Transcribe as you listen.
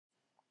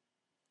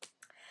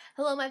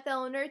Hello, my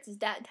fellow nerds. It's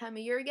that time of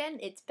year again.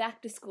 It's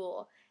back to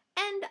school.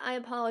 And I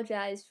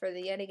apologize for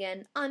the yet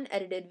again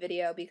unedited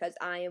video because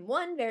I am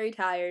one, very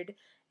tired,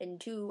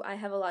 and two, I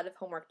have a lot of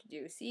homework to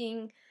do.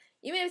 Seeing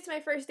you made it to my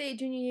first day of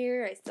junior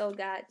year, I still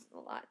got a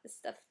lot of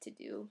stuff to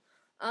do.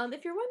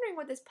 If you're wondering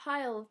what this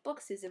pile of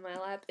books is in my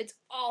lap, it's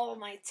all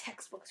my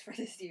textbooks for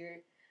this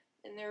year.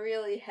 And they're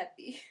really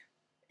heavy.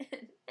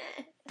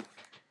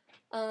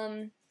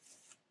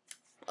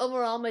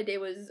 Overall, my day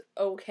was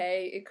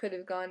okay. It could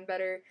have gone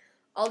better.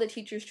 All the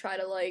teachers try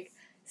to,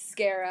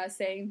 scare us,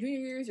 saying, junior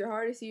year is your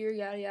hardest year,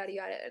 yada, yada,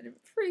 yada. And it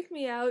freaked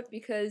me out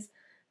because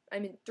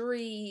I'm in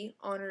 3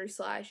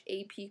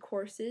 honors/AP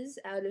courses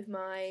out of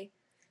my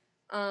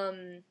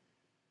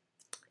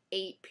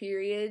 8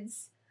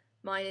 periods,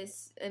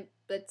 minus, and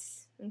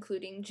that's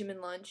including gym and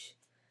lunch.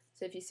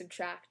 So if you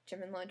subtract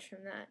gym and lunch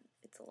from that,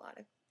 it's a lot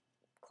of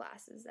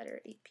classes that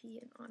are AP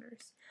and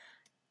honors.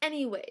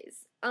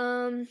 Anyways,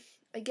 I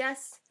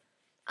guess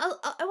I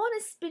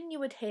want to spin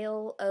you a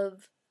tale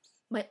of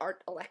my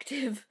art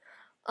elective.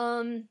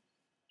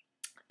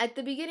 At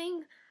the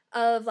beginning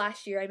of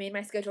last year, I made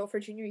my schedule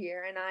for junior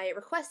year, and I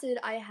requested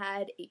I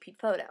had AP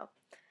photo.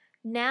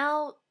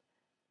 Now,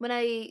 when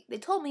they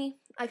told me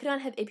I could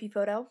not have AP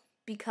photo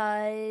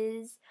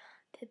because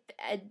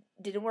it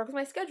didn't work with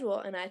my schedule,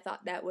 and I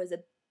thought that was a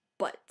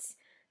but.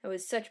 It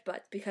was such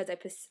but because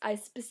I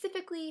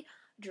specifically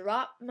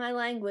dropped my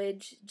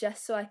language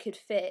just so I could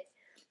fit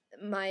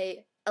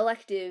my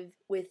elective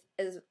with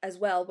as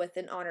well with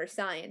an honor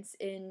science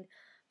in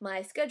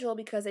my schedule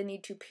because I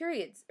need 2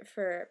 periods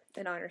for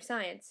an honor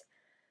science.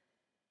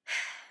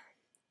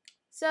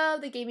 So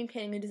they gave me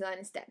painting and design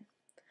instead.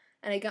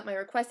 And I got my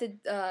requested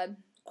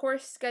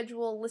course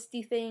schedule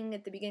listy thing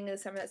at the beginning of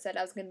the summer that said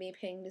I was going to be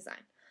painting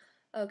design.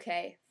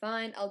 Okay,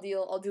 fine, I'll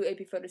do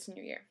AP photo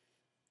senior year.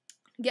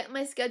 Get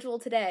my schedule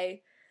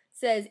today,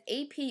 says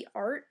AP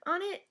art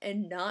on it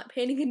and not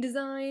painting and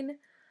design.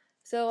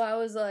 So I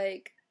was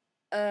like,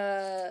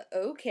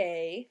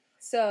 okay.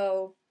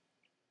 So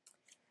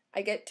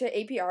I get to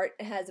AP art,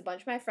 it has a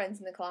bunch of my friends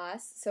in the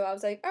class, so I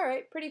was like,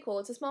 alright, pretty cool,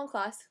 it's a small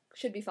class,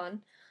 should be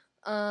fun.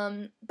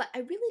 But I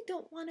really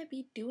don't want to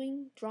be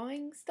doing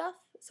drawing stuff,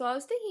 so I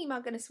was thinking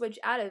about going to switch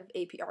out of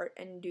AP art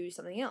and do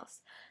something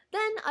else.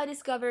 Then I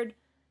discovered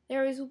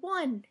there was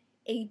one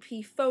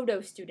AP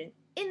photo student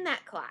in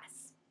that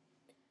class.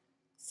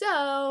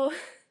 So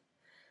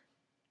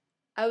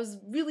I was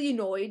really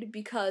annoyed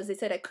because they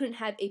said I couldn't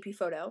have AP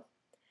photo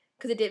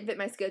because it didn't fit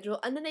my schedule,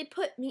 and then they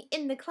put me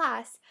in the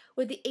class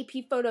with the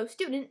AP photo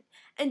student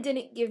and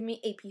didn't give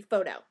me AP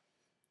photo.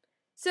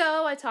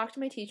 So I talked to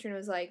my teacher and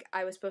was like,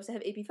 I was supposed to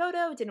have AP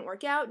photo, it didn't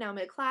work out, now I'm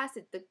in a class,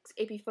 the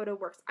AP photo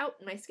works out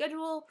in my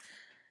schedule,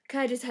 can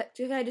I just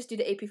do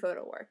the AP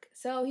photo work?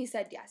 So he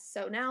said yes.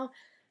 So now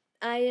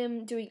I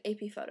am doing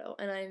AP photo,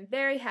 and I'm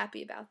very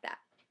happy about that.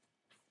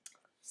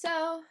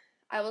 So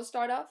I will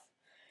start off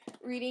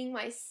reading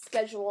my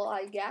schedule,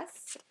 I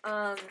guess.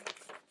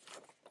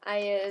 I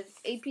have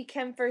AP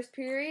Chem first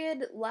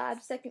period,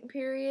 Lab second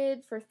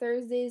period for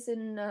Thursdays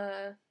and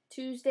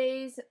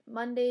Tuesdays,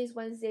 Mondays,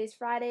 Wednesdays,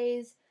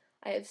 Fridays.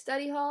 I have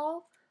Study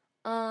Hall,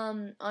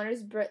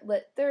 Honors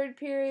Lit third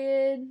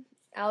period,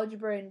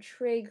 Algebra and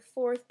Trig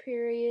fourth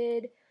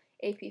period,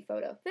 AP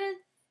Photo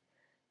 5th,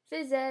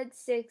 Phys Ed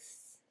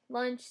 6th,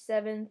 Lunch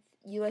 7th,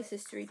 US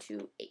History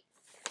 2 8th.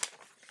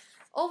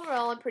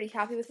 Overall, I'm pretty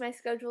happy with my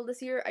schedule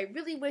this year. I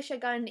really wish I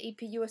got an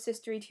AP US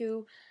History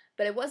 2,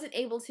 but I wasn't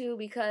able to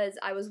because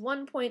I was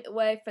 1 point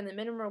away from the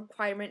minimum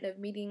requirement of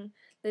meeting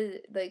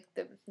the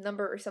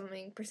number or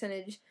something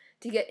percentage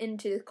to get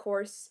into the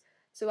course.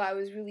 So I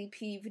was really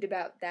peeved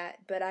about that,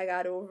 but I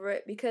got over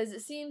it because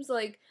it seems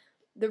like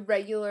the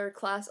regular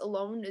class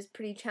alone is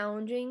pretty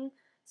challenging.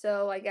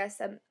 So I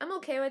guess I'm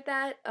okay with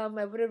that. I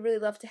would have really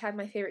loved to have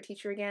my favorite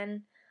teacher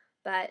again,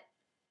 but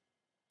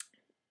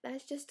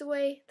that's just the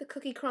way the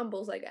cookie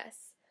crumbles, I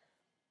guess.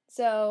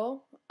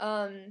 So,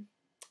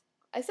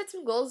 I set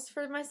some goals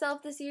for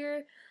myself this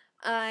year.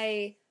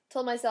 I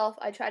told myself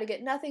I'd try to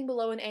get nothing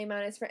below an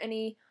A- for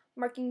any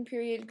marking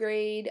period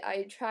grade.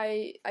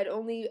 I'd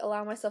only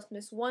allow myself to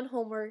miss 1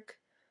 homework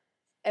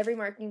every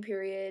marking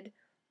period.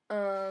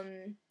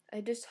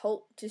 I just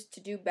hope just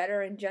to do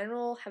better in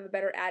general, have a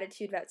better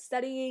attitude about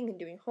studying and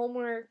doing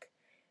homework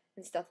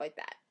and stuff like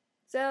that.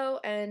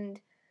 So,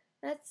 and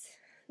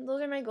those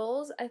are my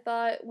goals. I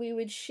thought we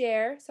would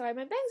share. Sorry,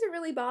 my bags are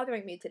really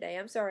bothering me today.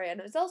 I'm sorry.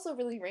 And it's also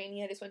really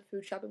rainy. I just went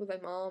food shopping with my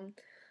mom.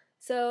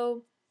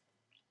 So,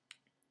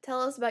 tell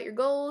us about your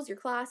goals, your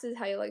classes,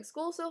 how you like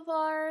school so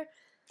far.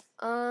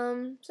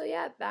 So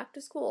yeah, back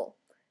to school.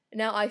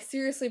 Now, I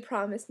seriously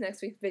promise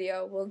next week's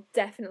video will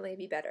definitely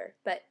be better.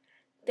 But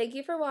thank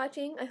you for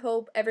watching. I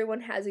hope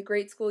everyone has a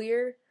great school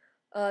year.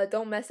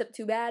 Don't mess up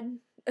too bad.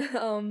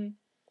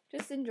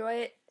 Just enjoy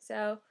it.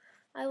 So,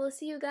 I will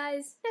see you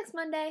guys next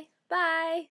Monday. Bye!